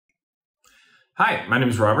Hi, my name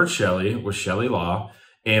is Robert Chelle with Chelle Law,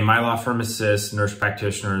 and my law firm assists nurse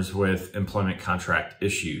practitioners with employment contract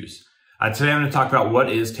issues. Today I'm going to talk about what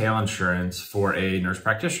is tail insurance for a nurse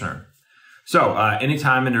practitioner. So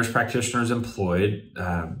anytime a nurse practitioner is employed,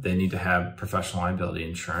 they need to have professional liability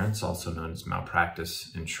insurance, also known as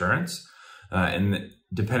malpractice insurance. And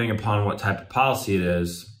depending upon what type of policy it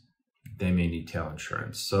is, they may need tail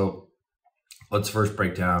insurance. So let's first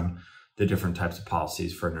break down the different types of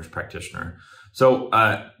policies for a nurse practitioner. So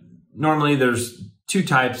normally there's two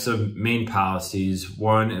types of main policies.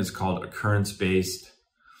 One is called occurrence-based,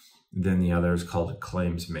 then the other is called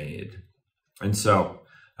claims-made. And so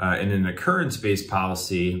in an occurrence-based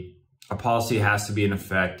policy, a policy has to be in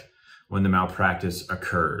effect when the malpractice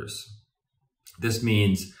occurs. This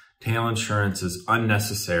means tail insurance is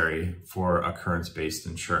unnecessary for occurrence-based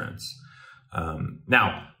insurance.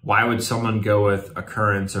 Now, why would someone go with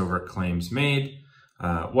occurrence over claims-made?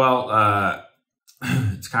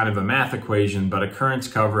 It's kind of a math equation, but occurrence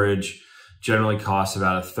coverage generally costs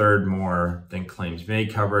about a third more than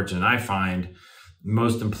claims-made coverage. And I find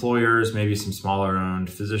most employers, maybe some smaller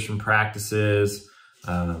owned physician practices,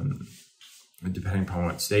 depending upon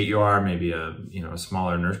what state you are, maybe a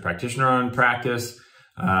smaller nurse practitioner owned practice.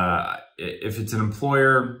 If it's an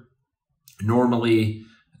employer, normally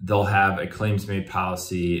they'll have a claims-made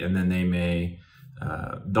policy, and then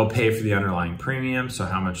they'll pay for the underlying premium. So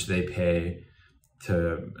how much they pay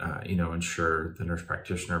to insure the nurse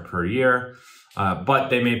practitioner per year, but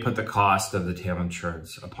they may put the cost of the tail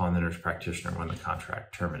insurance upon the nurse practitioner when the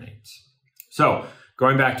contract terminates. So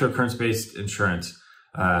going back to occurrence-based insurance,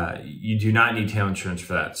 you do not need tail insurance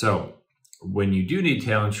for that. So when you do need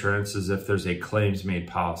tail insurance is if there's a claims-made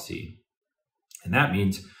policy, and that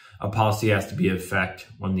means a policy has to be in effect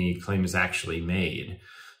when the claim is actually made.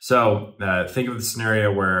 So think of the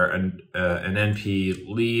scenario where an NP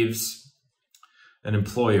leaves an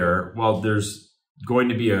employer. Well, there's going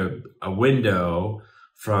to be a window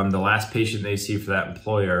from the last patient they see for that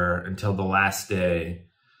employer until the last day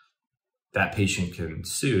that patient can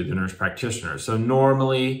sue the nurse practitioner. So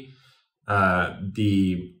normally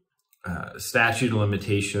the statute of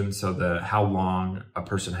limitations, so how long a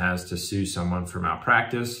person has to sue someone for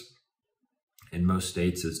malpractice in most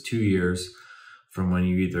states is 2 years from when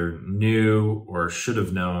you either knew or should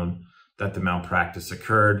have known that the malpractice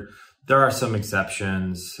occurred. There are some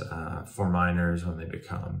exceptions for minors when they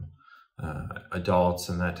become adults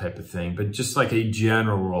and that type of thing, but just like a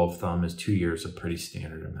general rule of thumb is 2 years, a pretty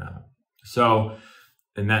standard amount. So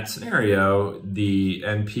in that scenario, the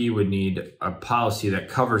NP would need a policy that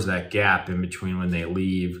covers that gap in between when they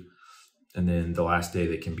leave and then the last day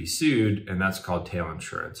they can be sued, and that's called tail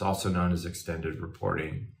insurance, also known as extended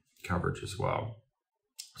reporting coverage as well.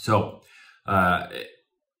 So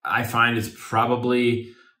I find it's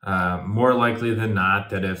probably more likely than not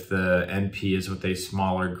that if the NP is with a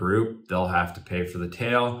smaller group, they'll have to pay for the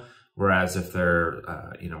tail. Whereas if they're,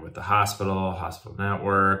 with the hospital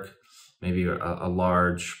network, maybe a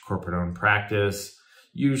large corporate owned practice,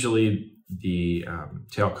 usually the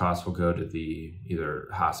tail costs will go to the either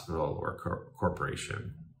hospital or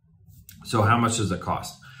corporation. So how much does it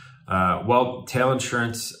cost? Well, tail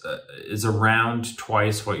insurance is around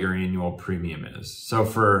twice what your annual premium is. So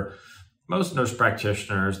for most nurse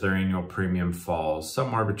practitioners, their annual premium falls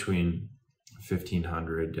somewhere between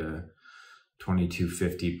 $1,500 to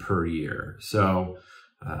 $2,250 per year. So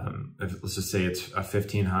let's just say it's a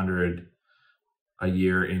 $1,500 a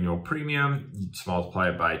year annual premium, you just multiply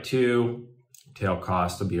it by 2, tail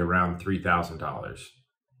cost will be around $3,000.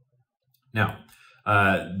 Now,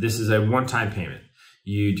 this is a one-time payment.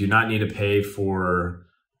 You do not need to pay for,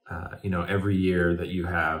 every year that you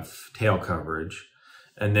have tail coverage.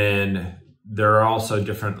 And then there are also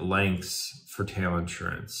different lengths for tail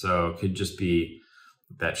insurance. So it could just be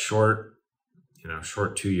that short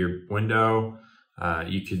 2-year window.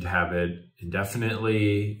 You could have it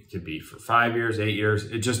indefinitely. It could be for 5 years, 8 years.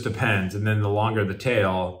 It just depends. And then the longer the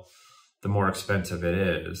tail, the more expensive it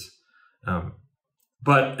is.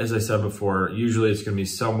 But as I said before, usually it's going to be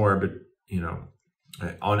somewhere,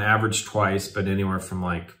 on average twice, but anywhere from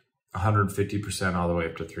like 150% all the way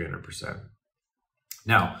up to 300%.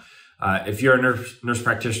 Now, if you're a nurse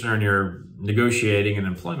practitioner and you're negotiating an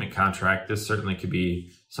employment contract, this certainly could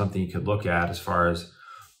be something you could look at as far as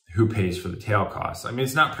who pays for the tail costs. I mean,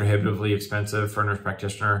 it's not prohibitively expensive for a nurse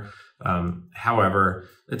practitioner. However,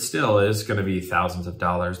 it still is going to be thousands of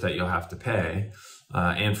dollars that you'll have to pay.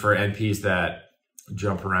 And for NPs that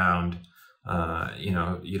jump around, you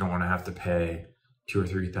don't want to have to pay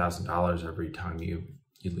 $2,000 or $3,000 every time you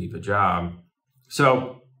leave a job.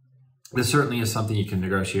 So this certainly is something you can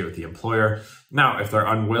negotiate with the employer. Now, if they're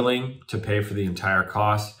unwilling to pay for the entire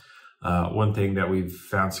cost, one thing that we've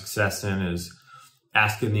found success in is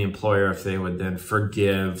asking the employer if they would then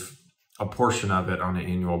forgive a portion of it on an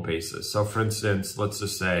annual basis. So for instance, let's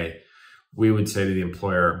just say we would say to the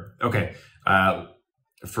employer, okay,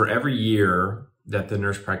 for every year that the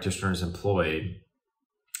nurse practitioner is employed,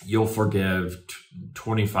 you'll forgive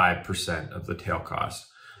 25% of the tail costs,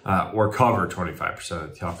 or cover 25% of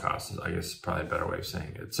the tail costs, I guess is probably a better way of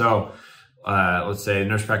saying it. So let's say a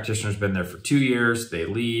nurse practitioner's been there for 2 years, they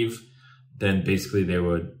leave, then basically they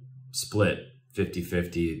would split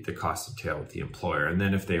 50-50 the cost of tail with the employer. And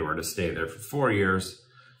then if they were to stay there for 4 years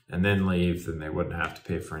and then leave, then they wouldn't have to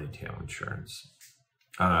pay for any tail insurance.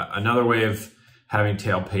 Another way of having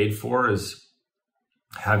tail paid for is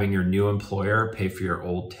having your new employer pay for your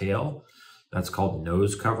old tail. That's called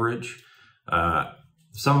nose coverage.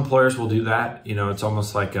 Some employers will do that. You know, it's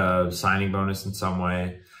almost like a signing bonus in some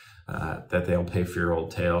way, that they'll pay for your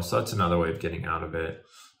old tail. So that's another way of getting out of it.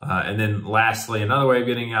 And then lastly, another way of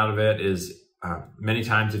getting out of it is many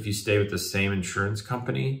times if you stay with the same insurance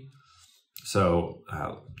company. So,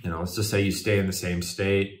 you know, let's just say you stay in the same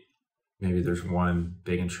state. Maybe there's one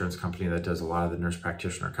big insurance company that does a lot of the nurse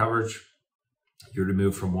practitioner coverage. You're to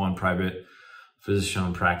move from one private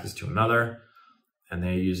physician-owned practice to another, and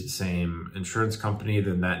they use the same insurance company,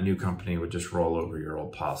 then that new company would just roll over your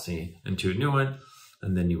old policy into a new one,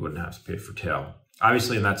 and then you wouldn't have to pay for tail.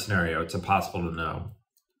 Obviously, in that scenario, it's impossible to know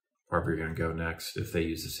wherever you're going to go next if they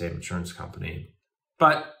use the same insurance company.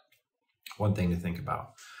 But one thing to think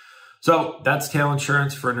about. So that's tail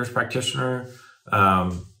insurance for a nurse practitioner.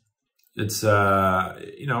 It's,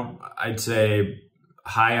 you know, I'd say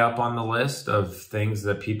high up on the list of things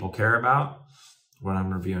that people care about when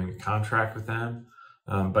I'm reviewing a contract with them.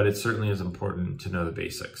 But it certainly is important to know the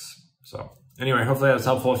basics. So anyway, hopefully that was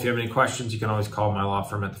helpful. If you have any questions, you can always call my law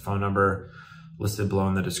firm at the phone number listed below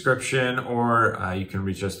in the description, or you can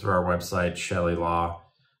reach us through our website,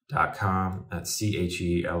 ChelleLaw.com. That's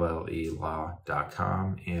CHELLE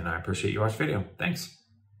law.com. And I appreciate you watching the video. Thanks.